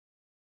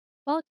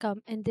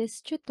Welcome. In this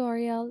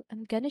tutorial,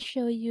 I'm gonna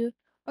show you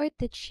or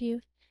teach you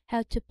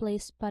how to play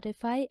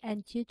Spotify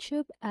and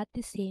YouTube at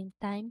the same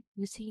time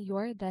using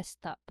your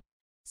desktop.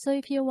 So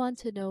if you want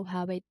to know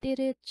how I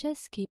did it,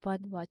 just keep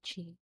on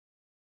watching.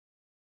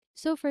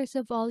 So first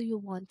of all, you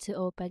want to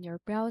open your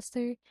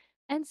browser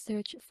and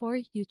search for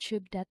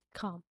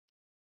youtube.com.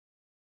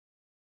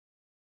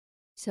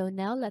 So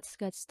now let's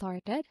get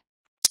started.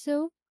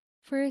 So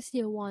first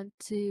you want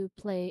to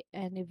play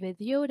any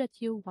video that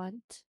you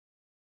want.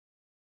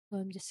 So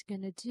I'm just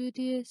gonna do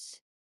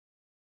this.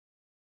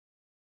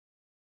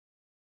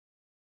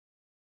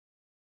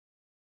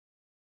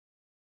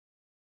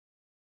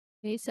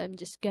 Okay, so I'm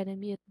just gonna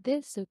mute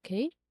this,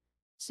 okay,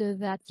 so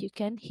that you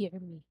can hear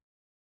me.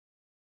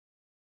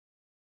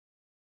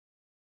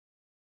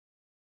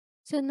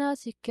 So now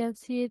as you can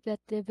see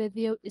that the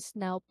video is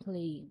now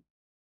playing.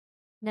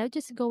 Now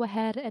just go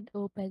ahead and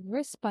open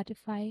your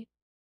Spotify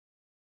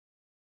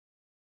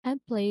and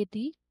play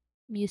the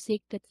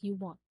music that you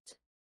want,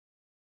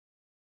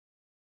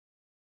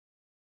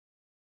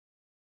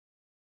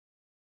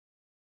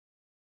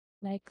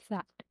 like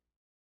that.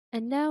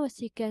 And now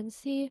as you can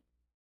see,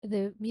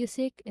 the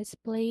music is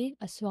playing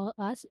as well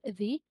as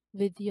the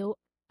video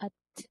at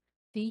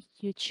the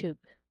YouTube.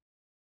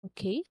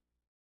 Okay,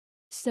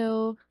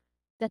 so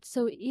that's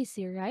so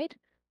easy, right?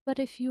 But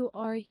if you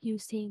are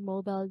using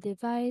mobile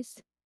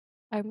device,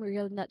 I'm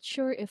real not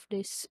sure if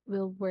this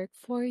will work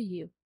for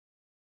you.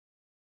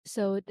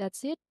 So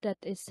that's it. That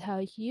is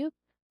how you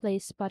play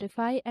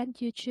Spotify and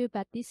YouTube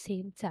at the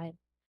same time.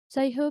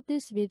 So I hope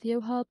this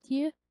video helped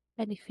you.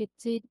 And if it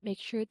did, make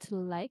sure to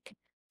like,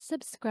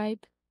 subscribe,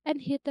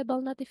 and hit the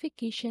bell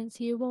notification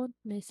so you won't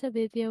miss a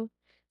video.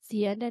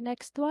 See you in the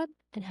next one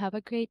and have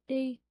a great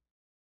day.